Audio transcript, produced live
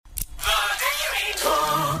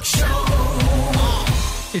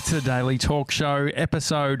It's the Daily Talk Show,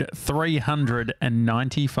 episode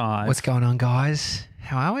 395. What's going on, guys?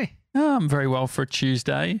 How are we? I'm very well for a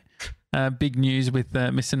Tuesday. Big news with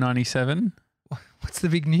Mr. 97. What's the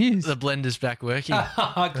big news? The blender's back working.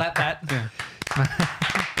 I clap that. Yeah.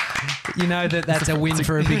 You know that's a win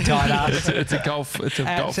for a big tight ass. It's a golf. It's a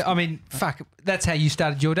golf. I mean, fuck. That's how you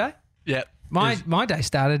started your day? Yep. My day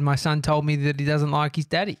started. My son told me that he doesn't like his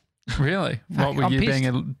daddy. Really? What, were I'm you pissed. being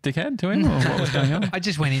a dickhead to him, or what was going on? I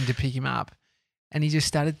just went in to pick him up and he just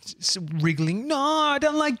started wriggling. No, I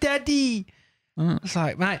don't like daddy. I was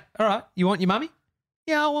like, mate, all right, you want your mummy?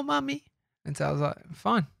 Yeah, I want mummy. And so I was like,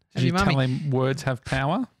 fine. Did you tell him words have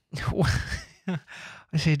power?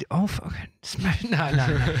 I said, oh, fucking smash.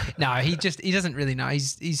 No. He doesn't really know.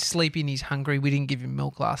 He's sleeping. He's hungry. We didn't give him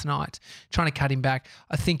milk last night. Trying to cut him back.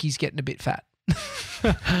 I think he's getting a bit fat.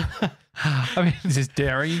 I mean, is this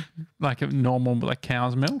dairy like a normal, like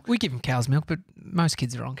cow's milk? We give him cow's milk, but most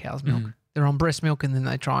kids are on cow's milk. They're on breast milk, and then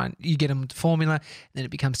they you get them to formula, and then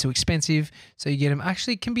it becomes too expensive. So you get them.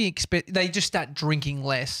 Actually, it can be they just start drinking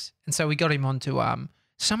less, and so we got him onto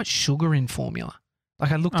so much sugar in formula.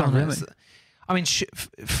 Like I looked on really? it. I mean,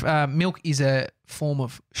 milk is a form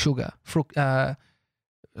of sugar. Lactose,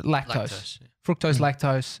 fructose,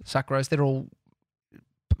 lactose, sucrose. They're all,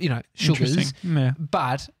 sugars. Yeah.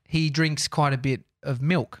 But he drinks quite a bit of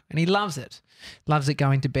milk, and he loves it. Loves it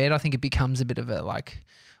going to bed. I think it becomes a bit of a like.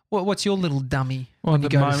 What's your little dummy when you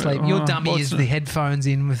go to sleep? Your dummy is the headphones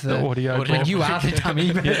in with the audio. When you are the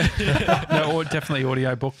dummy. No, definitely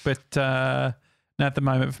audio book, but no, at the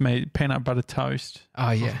moment for me, peanut butter toast.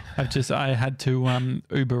 Oh yeah. I had to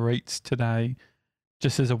Uber Eats today,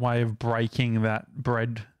 just as a way of breaking that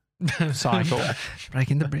bread cycle.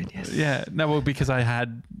 Breaking the bread, yes. Yeah, no, well, because I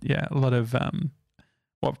had a lot of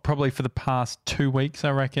probably for the past 2 weeks, I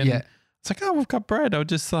reckon. Yeah. It's like, oh, we've got bread. I'll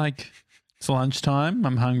just like. It's lunchtime.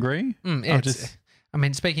 I'm hungry. I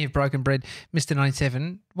mean, speaking of broken bread, Mr.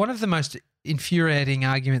 97, one of the most infuriating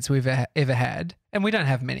arguments we've ever had, and we don't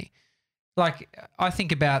have many. Like, I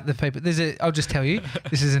think about the people. I'll just tell you,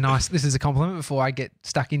 this is a compliment before I get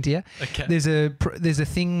stuck into you. Okay. There's a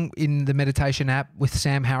thing in the meditation app with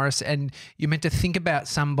Sam Harris, and you're meant to think about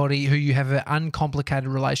somebody who you have an uncomplicated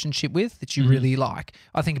relationship with that you really like.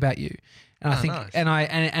 I think about you, and I think, nice.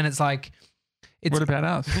 and it's like. What about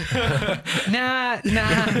us? Nah.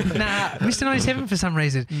 Mr. 97 for some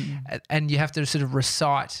reason. And you have to sort of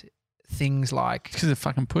recite things like... Because he's a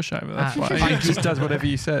fucking pushover. That's why. He just does whatever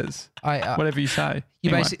he says. Whatever you say.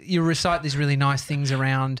 You recite these really nice things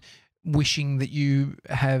around wishing that you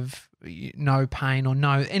have no pain or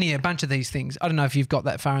a bunch of these things. I don't know if you've got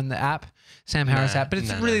that far in the app, Sam Harris app, but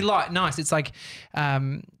it's really nice. It's like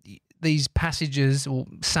these passages or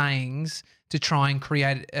sayings to try and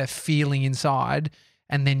create a feeling inside,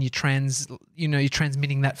 and then you're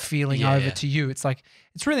transmitting that feeling over to you. It's like,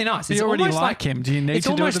 it's really nice. You already like him. Do you need to do it? It's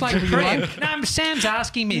almost like prayer. No, Sam's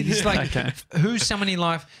asking me. It's like, who's someone in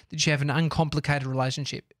life that you have an uncomplicated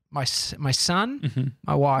relationship? My son,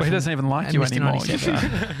 my wife. Well, he doesn't even like you anymore.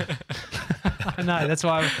 I know. That's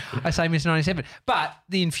why I say Mr. 97. But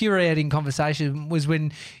the infuriating conversation was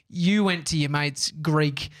when you went to your mate's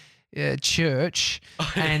Greek church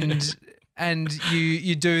and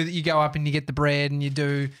you go up and you get the bread and you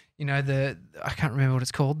do I can't remember what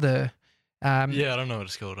it's called, the I don't know what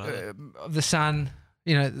it's called of the Son,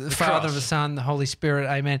 the Father cross. of the Son, the Holy Spirit,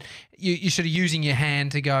 amen. You're sort of using your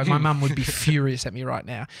hand to go. My mum would be furious at me right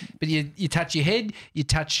now. But you touch your head, you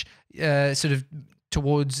touch sort of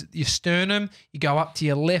towards your sternum, you go up to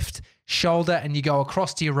your left shoulder and you go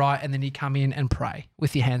across to your right, and then you come in and pray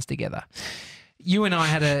with your hands together. You and I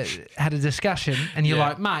had a discussion, and you're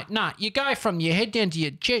like, mate, no, you go from your head down to your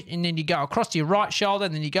chest, and then you go across to your right shoulder,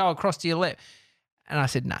 and then you go across to your left. And I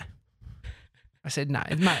said, no.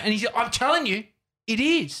 Mate. And he said, I'm telling you, it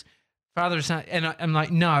is. Father and Son. And I'm like,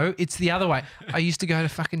 no, it's the other way. I used to go to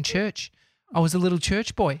fucking church. I was a little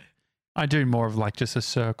church boy. I do more of like just a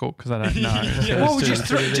circle because I don't know. Well, just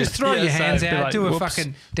throw your hands out, do a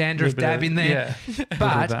fucking dandruff dab in there. Yeah.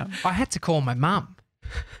 But I had to call my mum.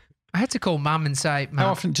 I had to call mum and say, Mum.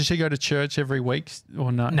 How often does she go to church every week or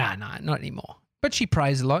no? No, not anymore. But she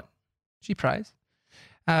prays a lot. She prays.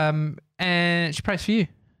 And she prays for you.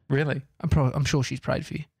 Really? I'm sure she's prayed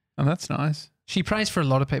for you. Oh, that's nice. She prays for a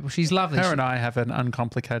lot of people. She's lovely. Her and I have an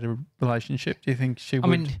uncomplicated relationship. Do you think she would? I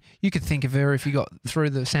mean, you could think of her if you got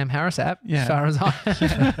through the Sam Harris app, as far as I...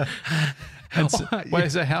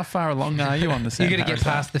 So how far along are you on the Sam You're going to Harris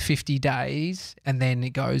get past app? the 50 days and then it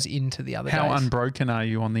goes into the other How days. unbroken are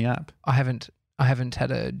you on the app? I haven't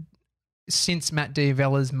had since Matt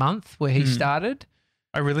Diavella's month where he started,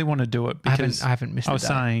 I really want to do it because I haven't missed I a was day.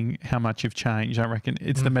 saying how much you've changed. I reckon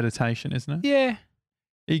it's the meditation, isn't it? Yeah.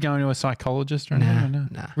 Are you going to a psychologist or anything? Or no?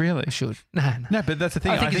 Nah. Really? I should. Nah. No, but that's the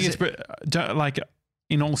thing. I think it's don't, like,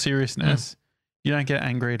 in all seriousness, you don't get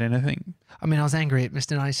angry at anything. I mean, I was angry at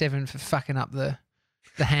Mr. 97 for fucking up the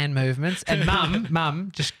hand movements. And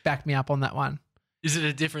mum just backed me up on that one. Is it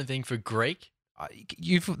a different thing for Greek?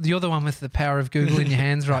 You're the one with the power of Google in your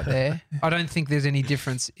hands right there. I don't think there's any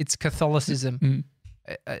difference. It's Catholicism.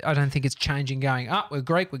 I don't think it's changing going, we're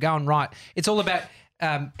Greek, we're going right. It's all about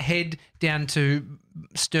head down to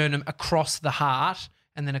sternum, across the heart,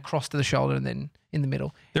 and then across to the shoulder, and then in the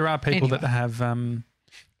middle. There are people that have,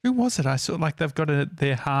 who was it? I saw like they've got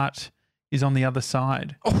their heart is on the other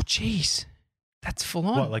side. Oh, jeez. That's full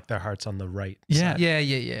on. What, like their heart's on the right Yeah. side?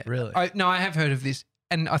 Yeah. Really? I have heard of this,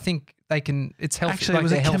 and I think they can, it's healthy. Actually, like it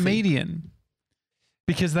was a they're healthy. comedian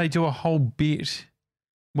because they do a whole bit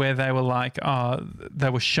where they were like, they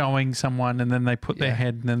were showing someone and then they put their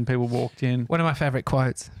head and then people walked in. One of my favourite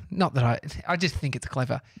quotes, not that I just think it's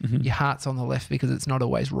clever. Mhm. Your heart's on the left because it's not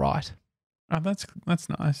always right. Oh, that's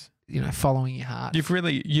nice. Following your heart.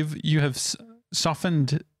 You have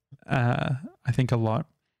softened, I think, a lot.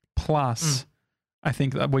 Plus, I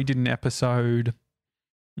think that we did an episode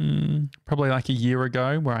probably like a year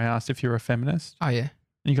ago where I asked if you're a feminist. Oh, yeah.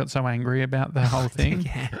 And you got so angry about the whole thing.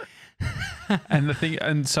 Yeah. And the thing,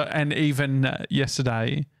 and even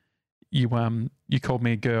yesterday, you called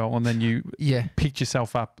me a girl, and then you picked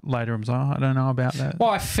yourself up later and was like, I don't know about that. Well,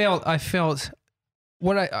 I felt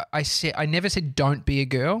what I said. I never said don't be a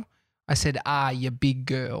girl. I said, you big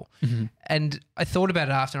girl. Mm-hmm. And I thought about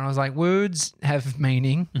it after, and I was like, words have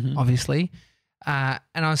meaning, obviously. And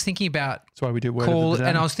I was thinking about That's why we do word of the day.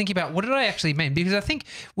 and I was thinking about what did I actually mean? Because I think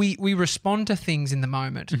we respond to things in the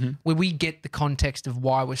moment where we get the context of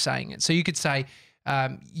why we're saying it. So you could say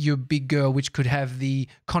you're a big girl, which could have the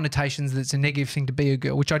connotations that it's a negative thing to be a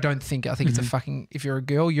girl, which I don't think. I think it's a fucking, if you're a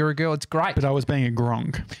girl, it's great. But I was being a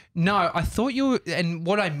gronk. No, I thought you were, and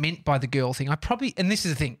what I meant by the girl thing, and this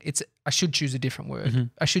is the thing, I should choose a different word.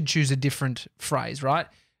 I should choose a different phrase, right?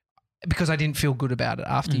 Because I didn't feel good about it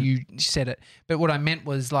after you said it. But what I meant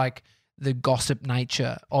was like the gossip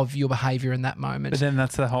nature of your behavior in that moment. But then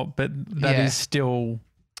that's the whole, but that is still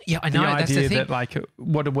I know, the that's the idea thing. that like,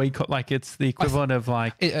 what do we call, like it's the equivalent of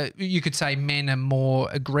like. You could say men are more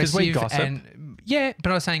aggressive. we gossip. But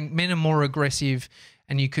I was saying men are more aggressive,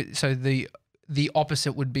 and you could, so the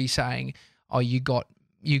opposite would be saying, oh, you got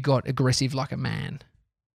aggressive like a man,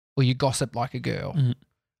 or you gossip like a girl.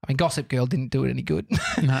 I mean, Gossip Girl didn't do it any good.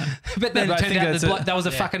 No. But then it turned out that was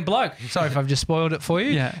a fucking bloke. Sorry if I've just spoiled it for you.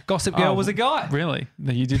 Yeah. Gossip Girl was a guy. Really?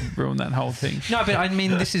 No, you did ruin that whole thing. No, but I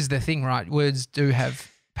mean, this is the thing, right? Words do have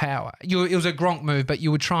power. It was a Gronk move, but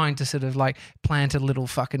you were trying to sort of like plant a little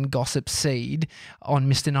fucking gossip seed on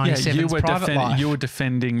Mr. 97's private life. You were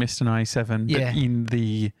defending Mr. 97, but in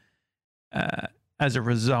the, as a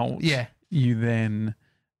result, you then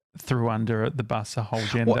threw under the bus a whole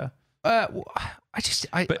gender.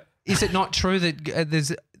 But is it not true that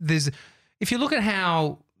there's if you look at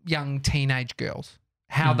how young teenage girls,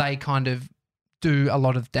 how they kind of do a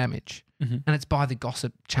lot of damage, and it's by the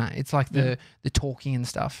gossip chain. It's like the talking and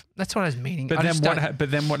stuff. That's what I was meaning. But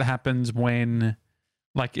then what happens when,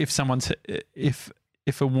 like, if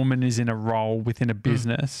a woman is in a role within a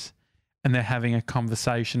business and they're having a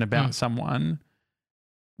conversation about someone,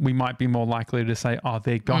 we might be more likely to say, oh,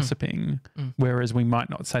 they're gossiping, whereas we might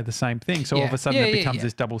not say the same thing. So all of a sudden it becomes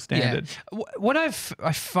this double standard. Yeah. What I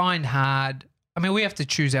find hard, I mean, we have to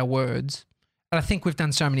choose our words. And I think we've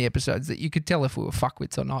done so many episodes that you could tell if we were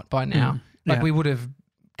fuckwits or not by now. We would have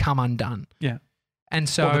come undone. Yeah. And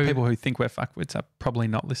so the people who think we're fuckwits are probably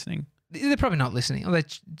not listening. They're probably not listening. Or they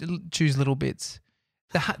choose little bits.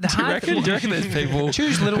 Do you reckon there's people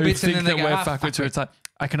choose little who bits think and then they that go, we're fuckwits where it's like,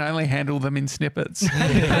 I can only handle them in snippets. No,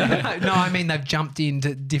 I mean they've jumped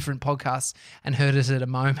into different podcasts and heard us at a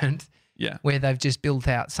moment where they've just built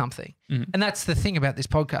out something. And that's the thing about this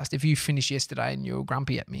podcast. If you finished yesterday and you were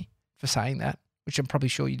grumpy at me for saying that, which I'm probably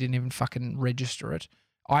sure you didn't even fucking register it.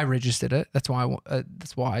 I registered it. That's why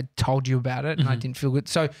I told you about it and I didn't feel good.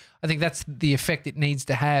 So I think that's the effect it needs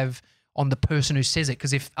to have on the person who says it,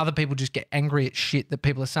 because if other people just get angry at shit that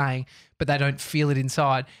people are saying but they don't feel it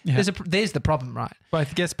inside, there's the problem, right? Well,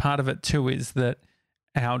 I guess part of it too is that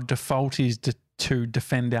our default is to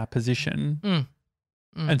defend our position.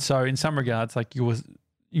 And so in some regards, like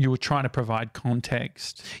you were trying to provide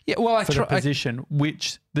context Yeah, well, for the position,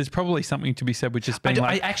 which there's probably something to be said with just being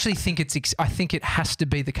I actually think I think it has to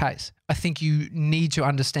be the case. I think you need to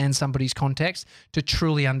understand somebody's context to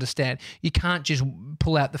truly understand. You can't just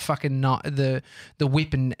pull out the fucking the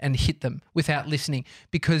whip and hit them without listening,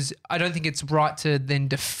 because I don't think it's right to then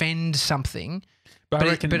defend something. But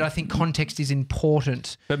I think context is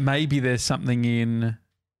important. But maybe there's something in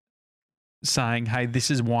saying, hey, this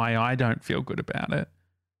is why I don't feel good about it.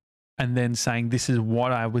 And then saying, this is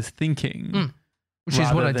what I was thinking. Which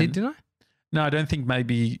is what I did, didn't I? No, I don't think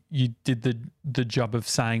maybe you did the job of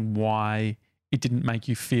saying why it didn't make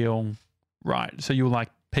you feel right. So you were like,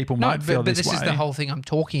 people might feel this way. But this is the whole thing I'm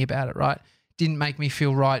talking about it, right? Didn't make me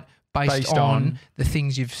feel right based on the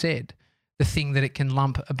things you've said. The thing that it can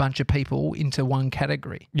lump a bunch of people into one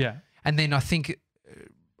category. Yeah. And then I think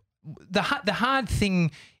the hard thing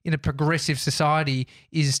in a progressive society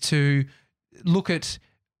is to look at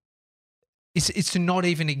it's to not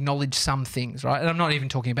even acknowledge some things, right? And I'm not even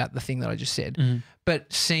talking about the thing that I just said,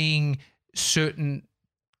 but seeing certain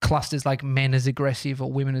clusters like men as aggressive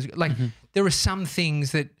or women as like there are some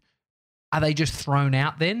things that are they just thrown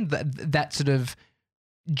out then that sort of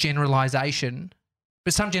generalization,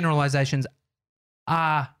 but some generalizations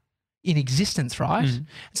are in existence, right?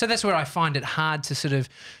 So that's where I find it hard to sort of,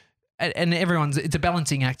 and it's a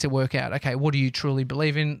balancing act to work out, okay, what do you truly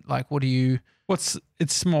believe in? Like, what do you... It's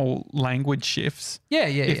small language shifts.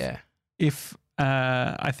 Yeah. If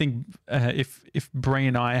I think if Brie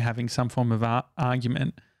and I are having some form of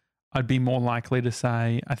argument, I'd be more likely to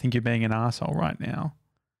say, I think you're being an arsehole right now.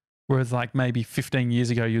 Whereas like maybe 15 years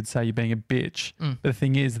ago, you'd say you're being a bitch. But the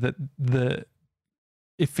thing is that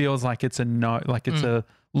it feels like it's a no, like it's a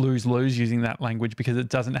lose-lose using that language, because it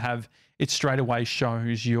doesn't have, it straight away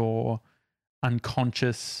shows your not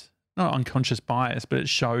unconscious bias, but it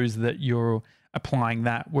shows that you're applying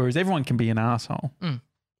that, whereas everyone can be an arsehole. So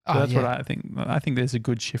that's what I think. I think there's a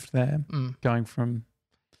good shift there going from...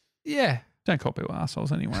 Yeah. Don't call people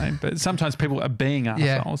assholes anyway, but sometimes people are being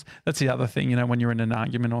assholes. Yeah. That's the other thing, when you're in an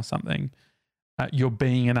argument or something, you're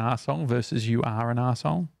being an asshole versus you are an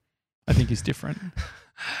asshole, I think is different.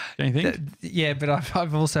 Don't you think? Yeah, but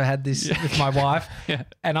I've also had this with my wife,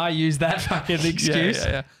 and I use that fucking excuse.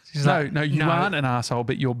 Yeah. She's no, you aren't an asshole,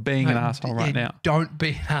 but you're being an asshole right now. Don't be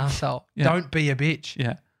an asshole. Yeah. Don't be a bitch.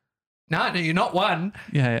 Yeah. No, you're not one.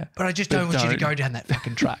 Yeah. But I just don't want you to go down that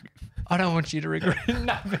fucking track. I don't want you to regret it.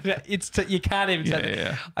 No, but you can't even say that.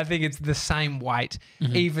 Yeah. I think it's the same weight,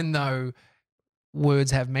 even though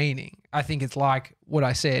words have meaning. I think it's like what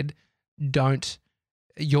I said,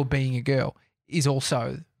 you're being a girl is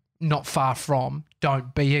also not far from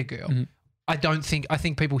don't be a girl. I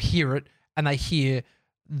think people hear it and they hear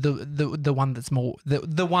the one that's more,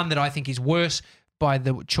 the one that I think is worse by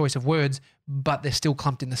the choice of words, but they're still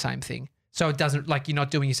clumped in the same thing. So it doesn't, like, you're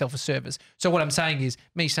not doing yourself a service. So what I'm saying is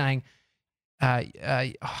me saying,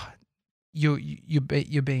 you're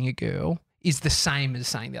being a girl is the same as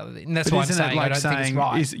saying the other thing. And that's why I'm saying I don't think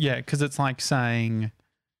it's right. Because it's like saying,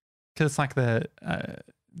 because it's like there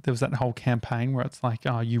was that whole campaign where it's like,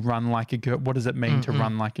 oh, you run like a girl. What does it mean to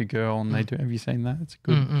run like a girl? And they do. Have you seen that? It's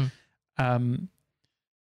good.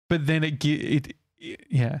 But then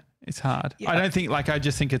it's hard. Yeah. I don't think, like, I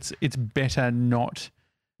just think it's better not,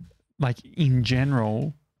 like, in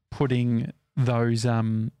general, putting those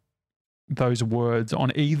words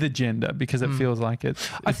on either gender, because it feels like it's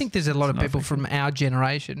I think there's a lot of people from our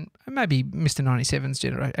generation, maybe Mr. 97's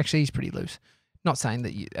generation. Actually, he's pretty loose. Not saying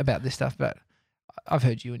that about this stuff, but I've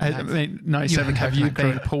heard you. I mean, 97, have you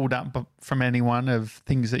been pulled up from anyone of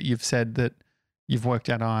things that you've said that you've worked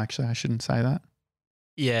out, oh, actually, I shouldn't say that?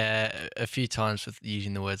 Yeah, a few times with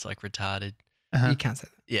using the words like retarded. You can't say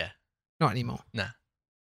that. Yeah. Not anymore. Nah.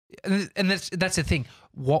 And that's the thing.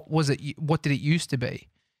 What was it? What did it used to be?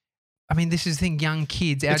 I mean, this is the thing. Young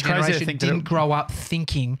kids, our generation didn't grow up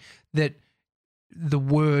thinking that the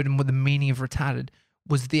word and what the meaning of retarded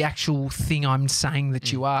was the actual thing I'm saying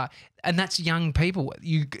that you are. And that's young people.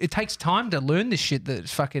 It takes time to learn this shit that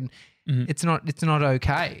it's fucking it's not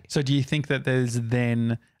okay. So do you think that there's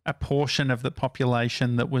then a portion of the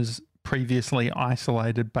population that was previously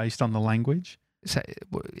isolated based on the language? So,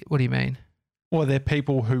 what do you mean? Or they're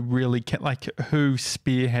people who really who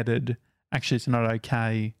spearheaded, actually it's not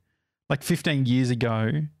okay. Like 15 years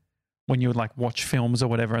ago, when you would like watch films or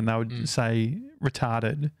whatever and they would say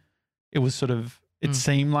retarded, it was sort of, it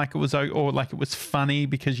seemed like it was, or like it was funny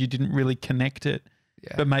because you didn't really connect it.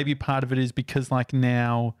 Yeah. But maybe part of it is because like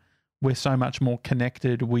now we're so much more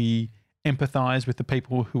connected, we empathize with the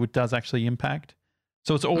people who it does actually impact.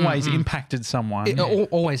 So it's always impacted someone. It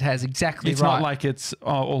always has, exactly it's right. Not like it's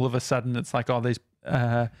all of a sudden it's like, oh, these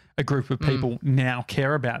a group of people now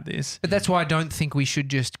care about this. But that's why I don't think we should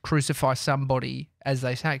just crucify somebody as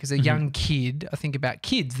they say, because a young kid, I think about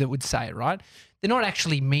kids that would say it, right? They're not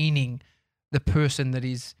actually meaning the person that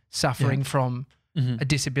is suffering from a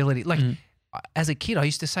disability. Like as a kid, I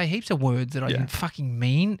used to say heaps of words that I didn't fucking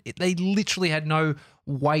mean. They literally had no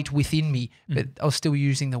weight within me, but I was still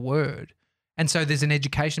using the word. And so there's an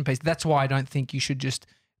education piece. That's why I don't think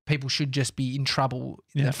people should just be in trouble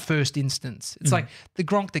in the first instance. It's like the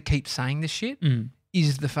Gronk that keeps saying this shit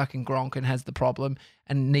is the fucking Gronk and has the problem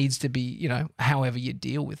and needs to be, however you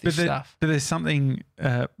deal with this stuff. But there's something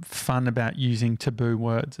fun about using taboo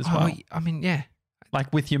words as well. I mean, yeah.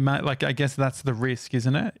 Like with your mate, like I guess that's the risk,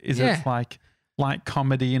 isn't it? It's like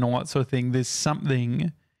comedy and all that sort of thing. There's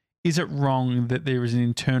something. Is it wrong that there is an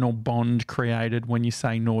internal bond created when you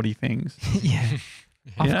say naughty things? Yeah.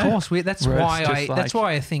 Of course. That's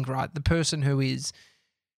why I think, right, the person who is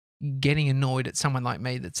getting annoyed at someone like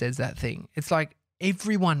me that says that thing, it's like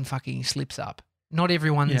everyone fucking slips up. Not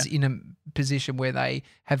everyone's in a position where they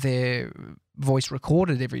have their voice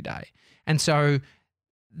recorded every day. And so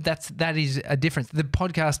that is a difference. The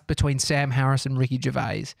podcast between Sam Harris and Ricky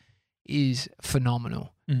Gervais is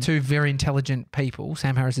phenomenal. Two very intelligent people.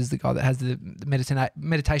 Sam Harris is the guy that has the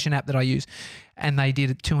meditation app that I use, and they did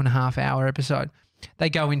a 2.5 hour episode. They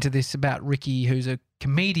go into this about Ricky, who's a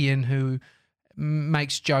comedian who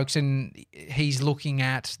makes jokes, and he's looking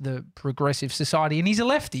at the progressive society, and he's a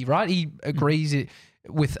lefty, right? He agrees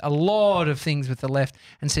with a lot of things with the left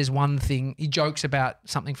and says one thing. He jokes about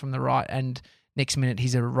something from the right, and next minute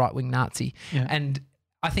he's a right-wing Nazi. Yeah. And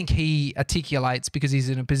I think he articulates, because he's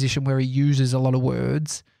in a position where he uses a lot of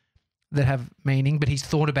words that have meaning, but he's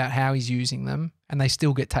thought about how he's using them and they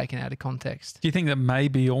still get taken out of context. Do you think that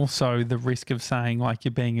maybe also the risk of saying like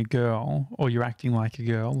you're being a girl or you're acting like a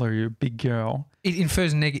girl or you're a big girl? It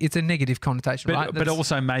infers it's a negative connotation, right? But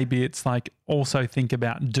also maybe it's like also think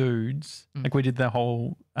about dudes. Like we did the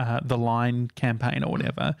whole The Line campaign or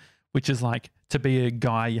whatever, which is like to be a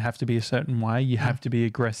guy you have to be a certain way, you have to be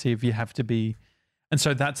aggressive, you have to be... And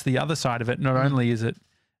so that's the other side of it. Not only is it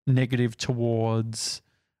negative towards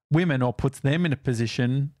women or puts them in a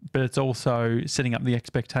position, but it's also setting up the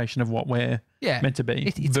expectation of what we're meant to be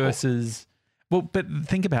versus... but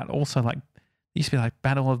think about also like, it used to be like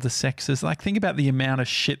battle of the sexes. Like think about the amount of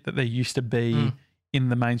shit that there used to be in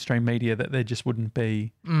the mainstream media that there just wouldn't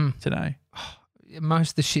be today.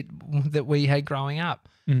 Most of the shit that we had growing up.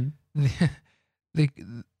 The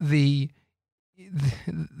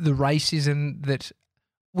racism that...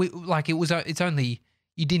 it's only,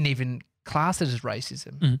 you didn't even class it as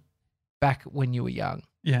racism back when you were young.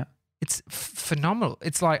 Yeah. It's phenomenal.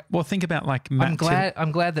 It's like, well, think about like, I'm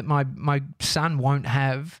glad that my son won't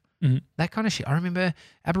have that kind of shit. I remember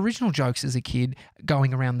Aboriginal jokes as a kid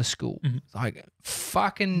going around the school. Like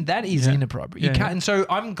fucking, that is inappropriate. You can't. And so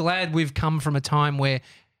I'm glad we've come from a time where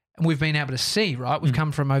we've been able to see, right? We've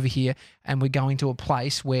come from over here and we're going to a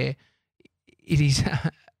place where it is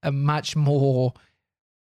a much more...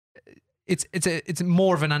 It's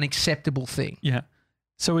more of an unacceptable thing. Yeah.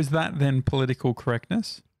 So is that then political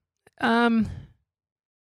correctness? Because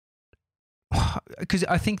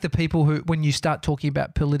I think the people who, when you start talking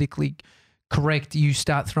about politically correct, you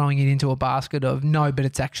start throwing it into a basket of no, but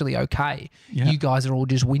it's actually okay. Yeah. You guys are all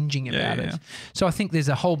just whinging about it. So I think there's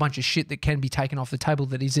a whole bunch of shit that can be taken off the table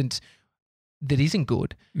that isn't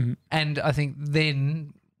good. And I think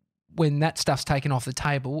then, when that stuff's taken off the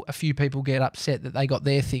table, a few people get upset that they got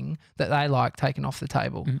their thing that they like taken off the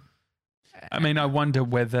table. I mean, I wonder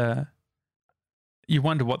what the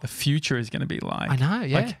future is going to be like. I know,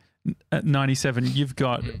 yeah. Like at 97, you've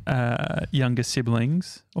got younger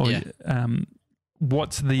siblings. Or,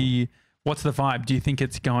 what's the vibe? Do you think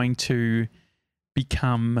it's going to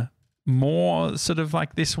become more sort of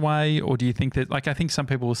like this way, or do you think that, like, I think some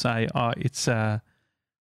people will say, oh, it's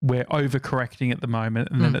we're overcorrecting at the moment,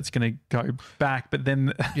 and then it's going to go back. But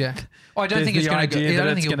then, I don't think it's going to go. I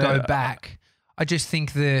don't think it'll go back. I just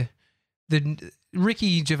think the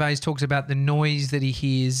Ricky Gervais talks about the noise that he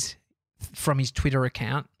hears from his Twitter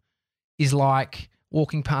account is like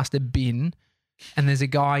walking past a bin, and there's a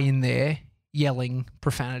guy in there yelling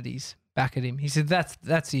profanities back at him. He said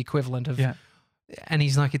that's the equivalent of, and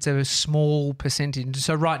he's like, it's a small percentage.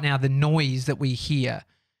 So right now, the noise that we hear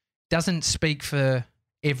doesn't speak for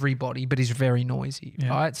everybody, but is very noisy,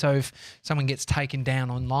 right? So if someone gets taken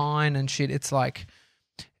down online and shit, it's like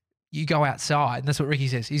you go outside, and that's what Ricky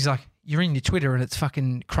says. He's like, you're in your Twitter and it's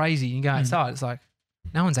fucking crazy. You go outside, it's like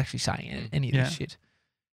no one's actually saying any of this shit.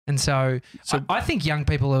 And so I think young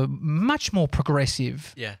people are much more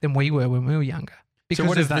progressive than we were when we were younger because so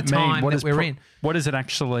what does of that the time mean? that we're in. What does it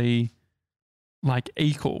actually like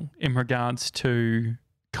equal in regards to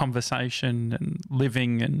conversation and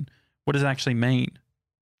living, and what does it actually mean?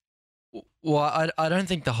 Well, I don't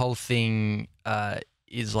think the whole thing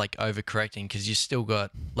is like overcorrecting, because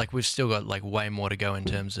we've still got like way more to go in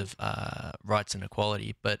terms of rights and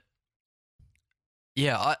equality. But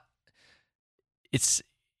yeah, it's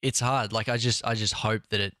hard. Like I just hope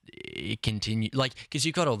that it continue, like, because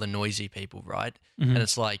you've got all the noisy people, right? Mhm. And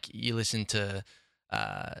it's like you listen to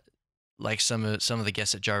like some of the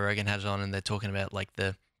guests that Joe Rogan has on, and they're talking about like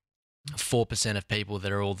the 4% of people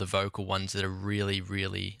that are all the vocal ones that are really,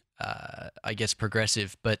 really, I guess,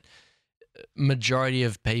 progressive. But majority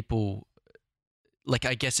of people, like,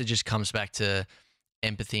 I guess it just comes back to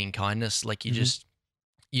empathy and kindness. Like you Mhm.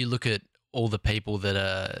 you look at all the people that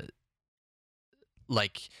are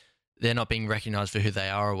like, they're not being recognized for who they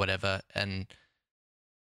are or whatever. And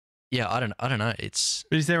yeah, I don't know. It's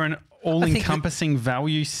But is there an all-encompassing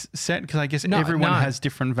value set? Because I guess everyone has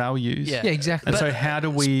different values. Yeah. Yeah, exactly. And so how do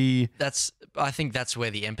we... I think that's where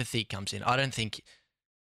the empathy comes in. I don't think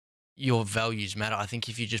your values matter. I think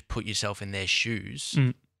if you just put yourself in their shoes,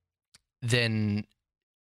 then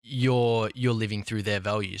you're living through their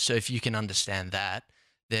values. So if you can understand that,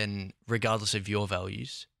 then regardless of your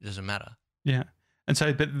values, it doesn't matter. Yeah. And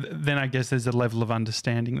so, but then I guess there's a level of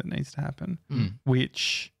understanding that needs to happen,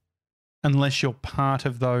 which, unless you're part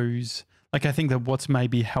of those, like, I think that what's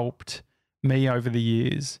maybe helped me over the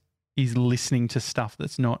years is listening to stuff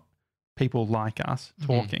that's not people like us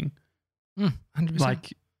talking, 100%.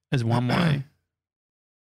 like, as one way.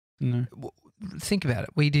 No. Think about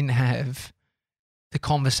it. We didn't have the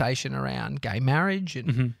conversation around gay marriage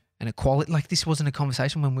and equality. Like, this wasn't a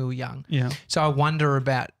conversation when we were young. Yeah. So I wonder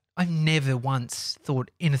about, I've never once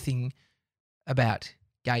thought anything about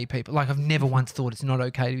gay people. Like, I've never once thought it's not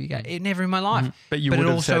okay to be gay. Never in my life. But you But would it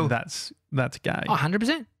have also- said that's gay. Oh,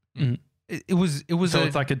 100%. Mhm. It was So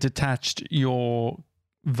it's like a detached, your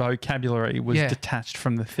vocabulary was Yeah. detached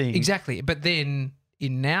from the thing. exactly. But then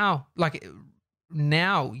now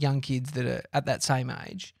young kids that are at that same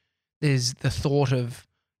age, there's the thought of,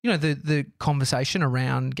 the conversation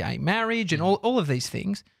around gay marriage and all of these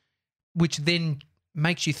things, which then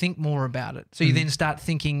makes you think more about it. So you then start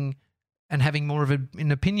thinking and having more of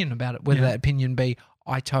an opinion about it, whether that opinion be,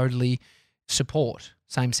 I totally support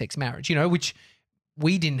same-sex marriage, which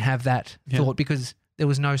we didn't have that thought because there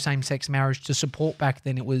was no same-sex marriage to support back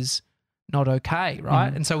then. It was not okay,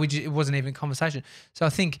 right? And so it wasn't even a conversation. So I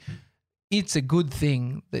think it's a good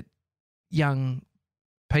thing that young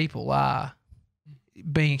people are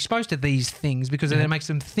being exposed to these things, because then it makes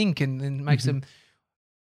them think and then makes them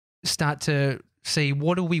start to see,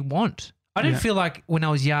 what do we want? I didn't feel like when I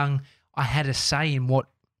was young I had a say in what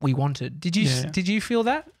we wanted. Did you? Yeah. Did you feel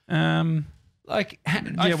that? Like,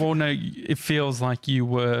 well, no, it feels like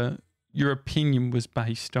your opinion was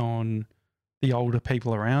based on the older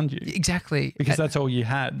people around you, exactly, because that's all you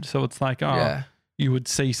had. So it's like, yeah. you would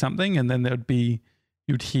see something, and then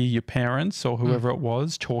you'd hear your parents or whoever it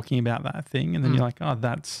was talking about that thing, and then you're like, oh,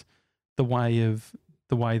 that's the way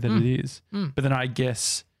that it is. But then I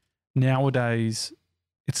guess nowadays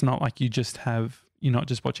it's not like you're not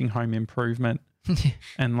just watching Home Improvement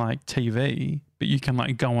and like TV, but you can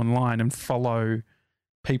like go online and follow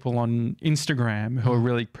people on Instagram who are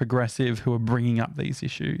really progressive, who are bringing up these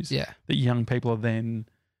issues that young people are then,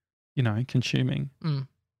 consuming.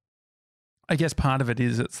 I guess part of it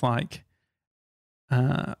is it's like,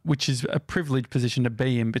 which is a privileged position to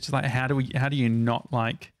be in, but it's like, how do you not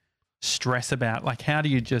like stress about, like, how do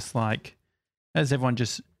you just like, as everyone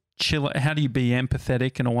just chill, how do you be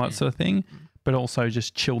empathetic and all that sort of thing, but also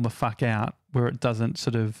just chill the fuck out where it doesn't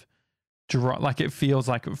sort of like, it feels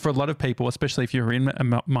like for a lot of people, especially if you're in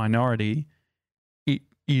a minority, it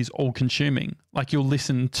is all consuming. Like, you'll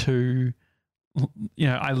listen to,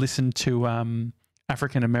 I listen to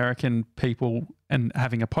African-American people and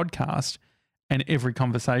having a podcast, and every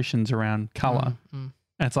conversation's around colour. And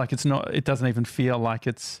it's like, it doesn't even feel like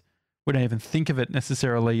we don't even think of it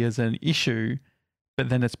necessarily as an issue, but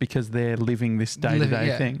then it's because they're living this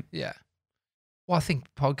day-to-day thing. Yeah. Well, I think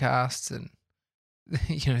podcasts and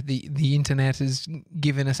the internet has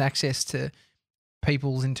given us access to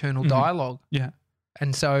people's internal dialogue. Yeah.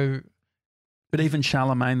 And so, but even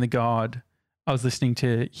Charlemagne the God, I was listening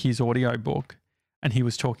to his audio book, and he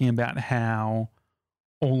was talking about how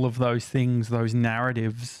all of those things, those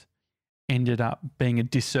narratives, ended up being a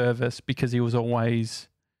disservice because he was always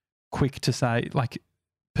quick to say, like,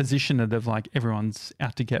 position it of like, everyone's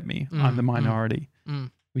out to get me. I'm the minority,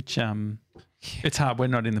 which it's hard. We're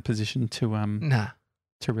not in the position to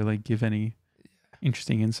really give any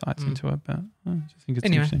interesting insights into it, but I just think it's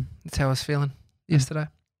interesting. That's how I was feeling yesterday.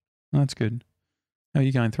 That's good. How are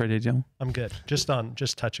you going, 3D Jill? I'm good. Just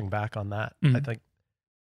touching back on that. Mm. I think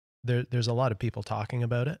there's a lot of people talking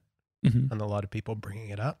about it Mm-hmm. and a lot of people bringing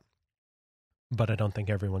it up, but I don't think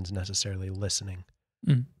everyone's necessarily listening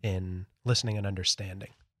and understanding,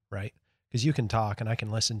 right? Because you can talk and I can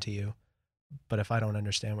listen to you, but if I don't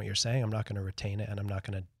understand what you're saying, I'm not going to retain it and I'm not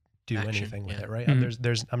going to do anything with it, right?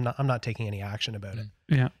 I'm not taking any action about it.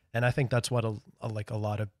 Yeah. And I think that's what a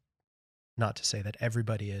lot of, not to say that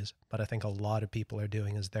everybody is, but I think a lot of people are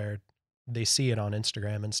doing is they see it on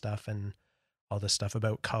Instagram and stuff and all this stuff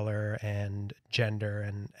about color and gender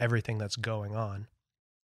and everything that's going on.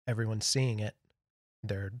 Everyone's seeing it.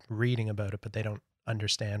 They're reading about it, but they don't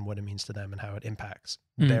understand what it means to them and how it impacts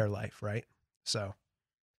their life. Right. So.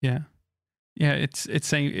 Yeah. Yeah. It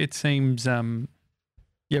seems,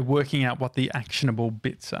 working out what the actionable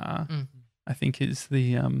bits are, I think is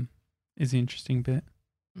the interesting bit.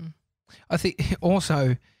 I think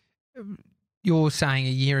also you're saying a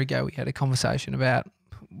year ago we had a conversation about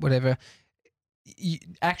whatever.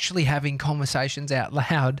 Actually having conversations out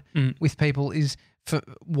loud with people is, for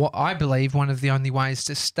what I believe, one of the only ways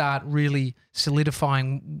to start really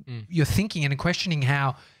solidifying your thinking and questioning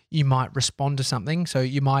how you might respond to something. So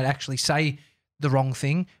you might actually say the wrong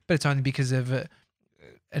thing, but it's only because of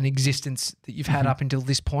an existence that you've had up until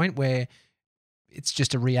this point where it's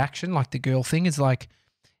just a reaction, like the girl thing is like,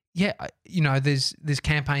 yeah, there's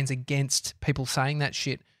campaigns against people saying that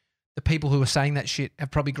shit. The people who are saying that shit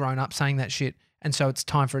have probably grown up saying that shit. And so it's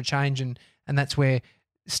time for a change. And that's where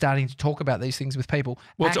starting to talk about these things with people.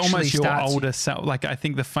 Well, it's almost your older self. Like, I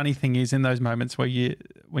think the funny thing is in those moments where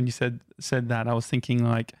when you said that, I was thinking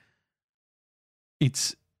like,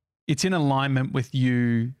 it's in alignment with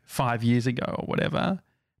you 5 years ago or whatever,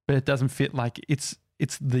 but it doesn't fit. Like it's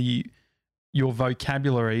your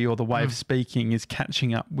vocabulary or the way of speaking is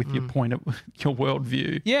catching up with your point of your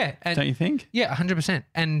worldview. Yeah. Don't you think? Yeah, 100%.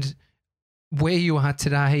 And where you are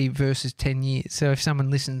today versus 10 years. So if someone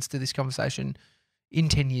listens to this conversation in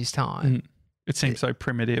 10 years' time. It seems so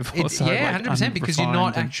primitive. Yeah, 100%, because you're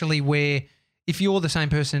not actually where, if you're the same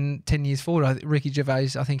person 10 years forward, Ricky Gervais,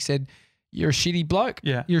 I think, said, you're a shitty bloke.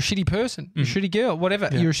 Yeah. You're a shitty person. You're a shitty girl, whatever.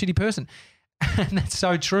 Yeah. You're a shitty person. And that's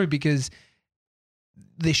so true, because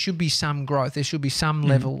there should be some growth. There should be some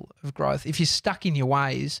level of growth. If you're stuck in your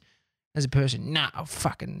ways as a person, I'll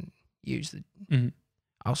fucking use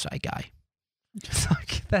I'll say gay. It's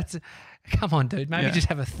like, come on, dude. Maybe just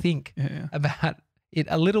have a think about it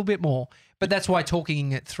a little bit more. But that's why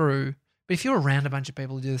talking it through. But if you're around a bunch of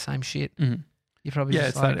people who do the same shit, you're probably just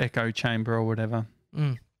it's like, that echo chamber or whatever.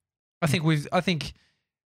 I think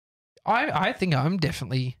I'm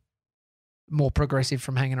definitely more progressive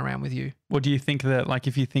from hanging around with you. Well, do you think that, like,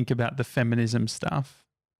 if you think about the feminism stuff,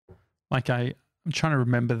 like I'm trying to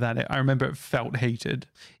remember that. I remember it felt heated.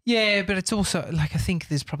 Yeah, but it's also like, I think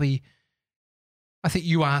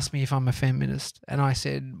you asked me if I'm a feminist, and I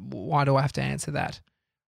said, why do I have to answer that?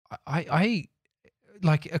 I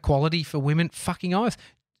like equality for women, fucking oath.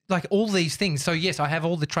 Like all these things. So yes, I have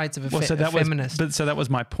all the traits of a feminist. So that was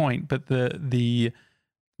my point. But the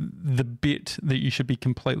bit that you should be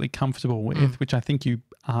completely comfortable with, which I think you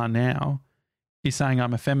are now, is saying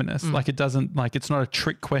I'm a feminist. Like it doesn't, like it's not a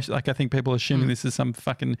trick question. Like I think people are assuming this is some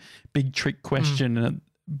fucking big trick question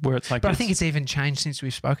where it's like. But I think it's even changed since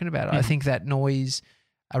we've spoken about it. I think that noise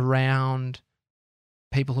around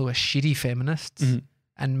people who are shitty feminists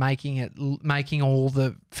and making all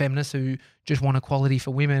the feminists who just want equality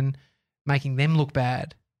for women, making them look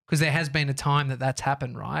bad, because there has been a time that's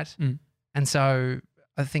happened, right? And so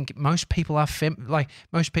I think most people are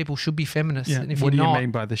most people should be feminists. Yeah. And if what do you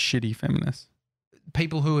mean by the shitty feminists?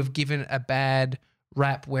 People who have given a bad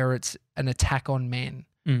rap where it's an attack on men,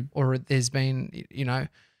 or there's been,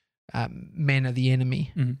 men are the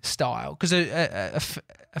enemy style. Because a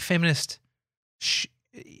feminist,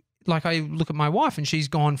 like I look at my wife and she's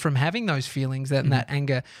gone from having those feelings and that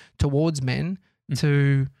anger towards men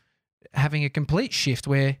to having a complete shift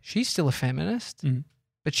where she's still a feminist,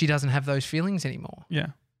 but she doesn't have those feelings anymore. Yeah.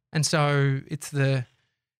 And so it's the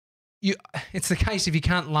case if you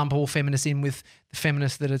can't lump all feminists in with the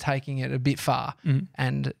feminists that are taking it a bit far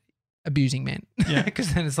and abusing men. Yeah.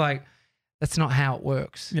 Because then it's like, that's not how it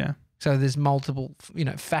works. Yeah. So there's multiple,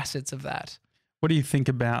 facets of that. What do you think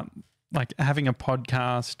about like having a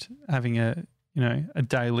podcast, having a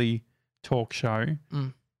daily talk show?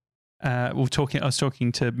 I was talking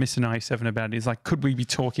to Mr. 97 about it. He's like, could we be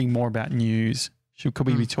talking more about news? Could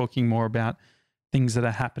we be talking more about things that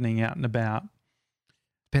are happening out and about?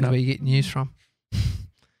 Depends where you get news from.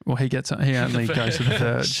 Well, he only goes to the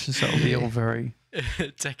Verge, so it'll be all very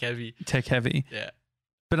tech heavy. Tech heavy. Yeah.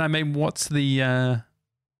 But I mean, what's the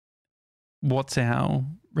what's our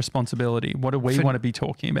responsibility? What do we want to be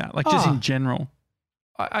talking about? Like just in general.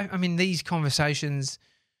 I mean, these conversations,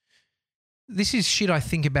 this is shit I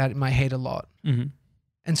think about in my head a lot. Mm-hmm.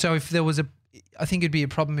 And so if there was I think it'd be a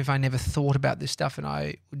problem if I never thought about this stuff, and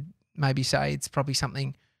I would maybe say it's probably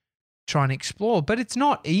something trying to explore. But it's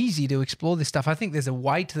not easy to explore this stuff. I think there's a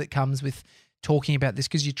weight that comes with talking about this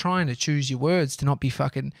because you're trying to choose your words to not be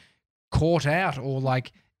fucking caught out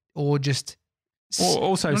or just Or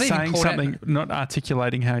also not even saying caught something, out. not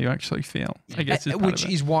articulating how you actually feel. I guess is part which of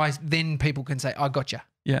it. is why then people can say, I got you.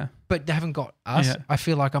 Yeah. But they haven't got us. Yeah. I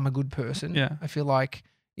feel like I'm a good person. Yeah. I feel like,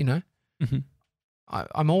 you know, Mhm.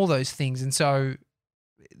 I'm all those things. And so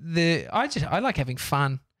I like having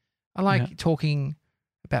fun. I like talking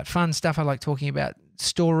about fun stuff. I like talking about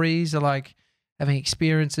stories. I like having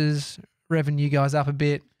experiences, revving you guys up a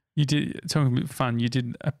bit. You did, talking about fun, you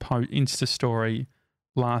did a Insta story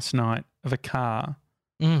last night of a car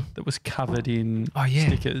that was covered in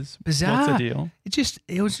stickers. Bizarre. What's the deal?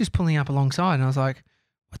 It was just pulling up alongside, and I was like,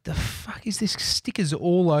 what the fuck is this? Stickers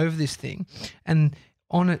all over this thing. And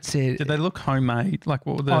on it said, Did they look homemade? Like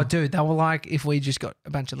what were the... oh, dude, they were like if we just got a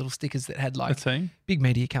bunch of little stickers that had like Let's see. big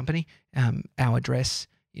media company, our address,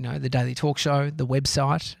 you know, the Daily Talk Show, the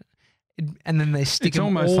website, and then they stick It's them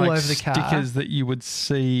almost all like over the car. stickers that you would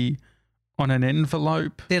see on an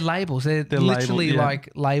envelope. They're labels. They're literally like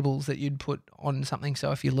labels that you'd put on something.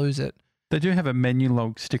 So if you lose it. They do have a menu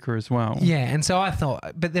log sticker as well. Yeah. And so I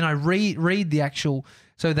thought, but then I read the actual,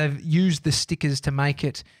 so they've used the stickers to make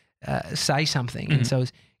it say something. Mm-hmm. And so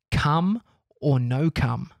it's come or no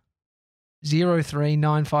come.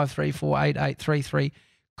 0395348833.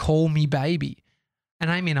 Call me baby. And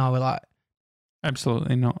Amy and I were like,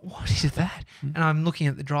 Absolutely not. what is that? Mm. And I'm looking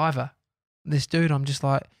at the driver, this dude, I'm just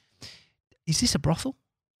like, is this a brothel?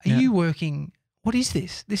 Are Yeah. you working? What is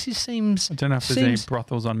this? This seems, I don't know if there's any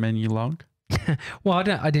brothels on menu log. well,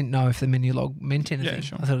 I didn't know if the menu log meant anything. Yeah,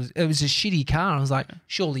 sure. I thought it was a shitty car. And I was like,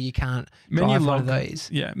 surely you can't Menu drive log, one of these.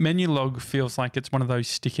 Yeah, menu log feels like it's one of those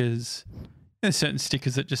stickers. There's certain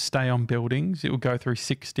stickers that just stay on buildings. It will go through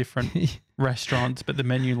 6 different restaurants, but the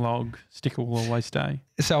menu log sticker will always stay.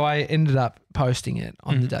 So I ended up posting it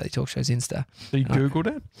on the Mhm. Daily Talk Show's Insta. So you Googled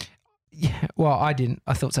it? Yeah, well, I didn't.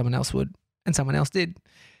 I thought someone else would, and someone else did.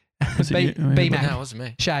 Was it you? B-Mac. No, it wasn't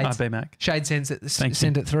me. Shades. B-Mac. Shade sent Thank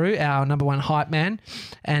it through, our number one hype man.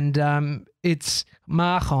 And it's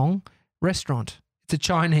Ma Hong Restaurant. It's a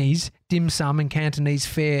Chinese dim sum and Cantonese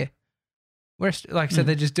fare. So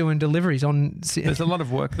they're just doing deliveries on. There's a lot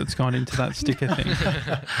of work that's gone into that sticker thing.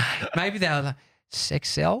 Maybe they were like, sex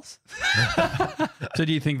sells? So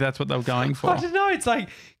do you think that's what they were going for? I don't know. It's like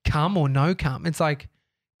come or no come. It's like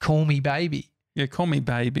call me baby. Yeah, call me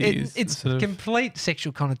baby. It's sort of, complete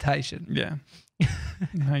sexual connotation. yeah.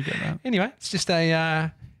 I get that. Anyway, it's just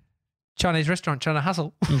a Chinese restaurant trying to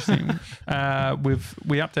hustle. Interesting.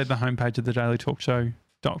 We update the homepage of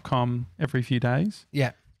thedailytalkshow.com every few days.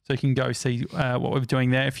 Yeah. So you can go see what we're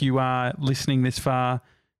doing there. If you are listening this far,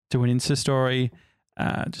 do an Insta story,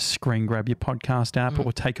 just screen grab your podcast app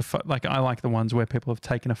or take a photo. Like I like the ones where people have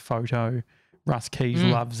taken a photo. Russ Keys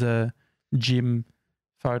loves a gym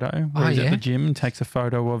photo where he's at the gym and takes a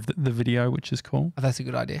photo of the video, which is cool. Oh, that's a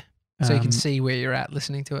good idea. So you can see where you're at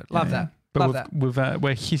listening to it. Love that. But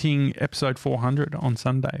we're hitting episode 400 on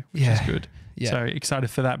Sunday, which is good. Yeah. So excited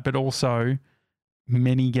for that. But also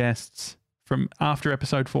many guests from after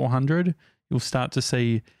episode 400. You'll start to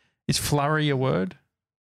see, is flurry a word?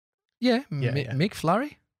 Yeah. Yeah. Mick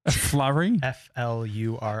Flurry. A flurry?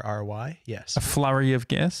 FLURRY. Yes. A flurry of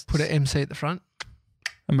guests? Put an MC at the front.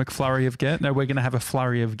 A McFlurry of guests? No, we're going to have a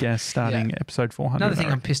flurry of guests starting episode 400. Another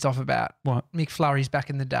thing I'm pissed off about. What? Mick Flurry's back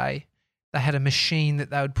in the day. They had a machine that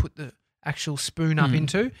they would put the actual spoon up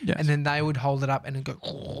into, Yes. and then they would hold it up and it'd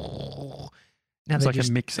go. Now It's they like just,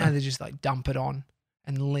 a mixer. Now they just like dump it on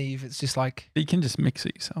and leave. It's just like, But you can just mix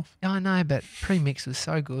it yourself. I know, but pre-mix was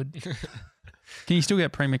so good. Can you still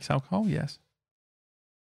get premix alcohol? Yes.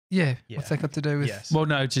 Yeah. Yeah. What's that got to do with Yes. Well,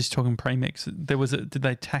 no, just talking premix. Did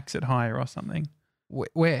they tax it higher or something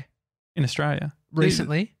where? in Australia?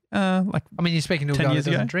 Recently? Like I mean, you're speaking to a 10 guy that years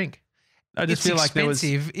doesn't ago? drink. I just It's feel like there was.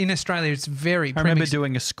 expensive. In Australia, it's very I remember premix.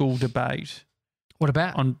 doing a school debate What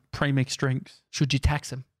about? on premix drinks. Should you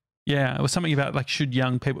tax them? Yeah, it was something about like should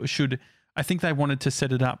young people I think they wanted to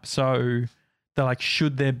set it up so they're like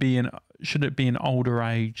should it be an older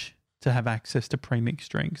age to have access to premix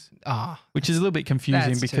drinks, which is a little bit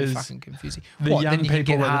confusing That's because too fucking confusing. the young then you can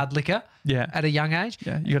people get are the- hard liquor yeah at a young age?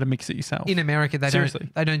 yeah you got to mix it yourself. In America, they Seriously.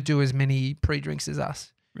 don't do as many pre-drinks as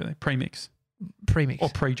us. Really premix Pre-mix. or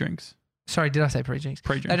pre-drinks. Sorry, did I say pre-drinks?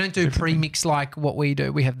 Pre-drinks. They don't do Different thing. pre-mix like what we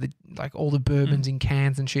do. We have all the bourbons in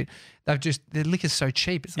cans and shit. Their liquor's so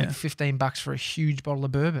cheap. It's like Yeah. $15 for a huge bottle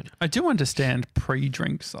of bourbon. I do understand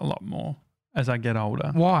pre-drinks a lot more as I get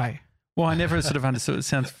older. Why? Well, I never sort of understood. It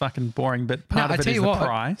sounds fucking boring, but part I of it tell is you the what.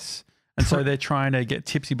 price. And so they're trying to get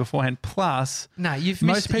tipsy beforehand. Plus, No, Most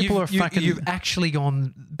missed, people you've, are fucking- You've actually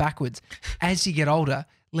gone backwards. As you get older,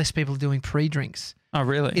 less people are doing pre-drinks. oh,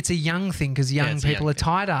 really? It's a young thing because young it's a people young are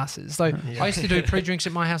tight asses. So Yeah. I used to do pre-drinks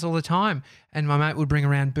at my house all the time, and my mate would bring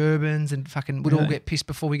around bourbons and fucking we'd all Really? get pissed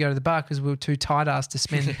before we go to the bar because we were too tight ass to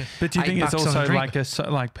spend. But do you think it's $8 on a also drink.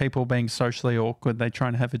 like people being socially awkward? They try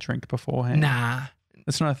and have a drink beforehand. Nah.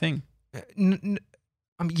 That's not a thing.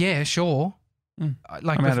 Yeah, sure. Mm.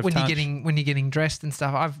 Like I'm out of when touch. you're getting dressed and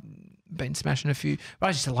stuff. I've been smashing a few, but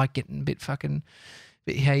I just like getting a bit fucking.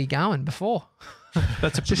 Bit how you going before?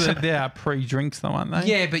 That's they are pre-drinks though, aren't they?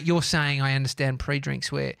 Yeah, but you're saying I understand pre-drinks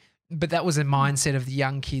but that was a mindset of the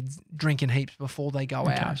young kids drinking heaps before they go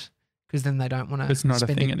Okay. out because then they don't want to. It's not a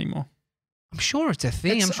thing anymore. I'm sure it's a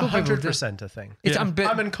thing. It's I'm sure people do. 100% a thing. It's Yeah. but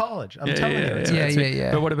I'm in college. I'm Yeah, telling you. It's yeah, a yeah, thing.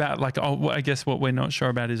 yeah. But what about I guess what we're not sure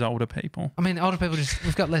about is older people. I mean, older people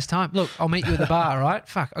we've got less time. Look, I'll meet you at the bar, right?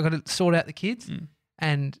 Fuck, I got to sort out the kids, Mm.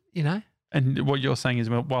 and And what you're saying is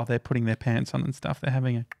while they're putting their pants on and stuff, they're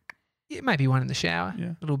having a maybe one in the shower,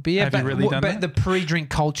 Yeah. little beer. Have you really done but that? the pre-drink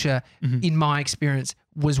culture, Mhm. in my experience,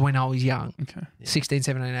 was when I was young, Okay. 16,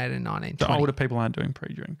 17, 18, 19, The 20. older people aren't doing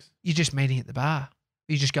pre-drinks. You're just meeting at the bar.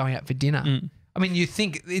 You're just going out for dinner. Mm. I mean, you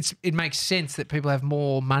think it makes sense that people have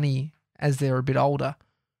more money as they're a bit older.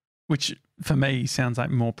 Which for me sounds like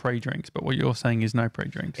more pre-drinks, but what you're saying is no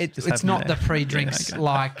pre-drinks. Just It's having not their- the pre-drinks Yeah, okay.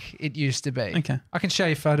 like it used to be. Okay. I can show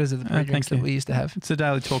you photos of the pre-drinks thank that you. we used to have. It's the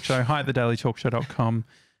Daily Talk Show. Hi at thedailytalkshow.com.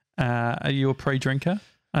 Are you a pre-drinker?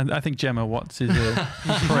 I think Gemma Watts is a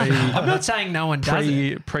I'm not saying no one does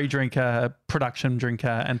it. pre-drinker, production drinker,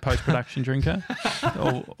 and post-production drinker.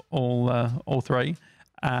 all three.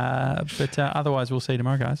 But otherwise, we'll see you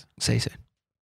tomorrow, guys. See you soon.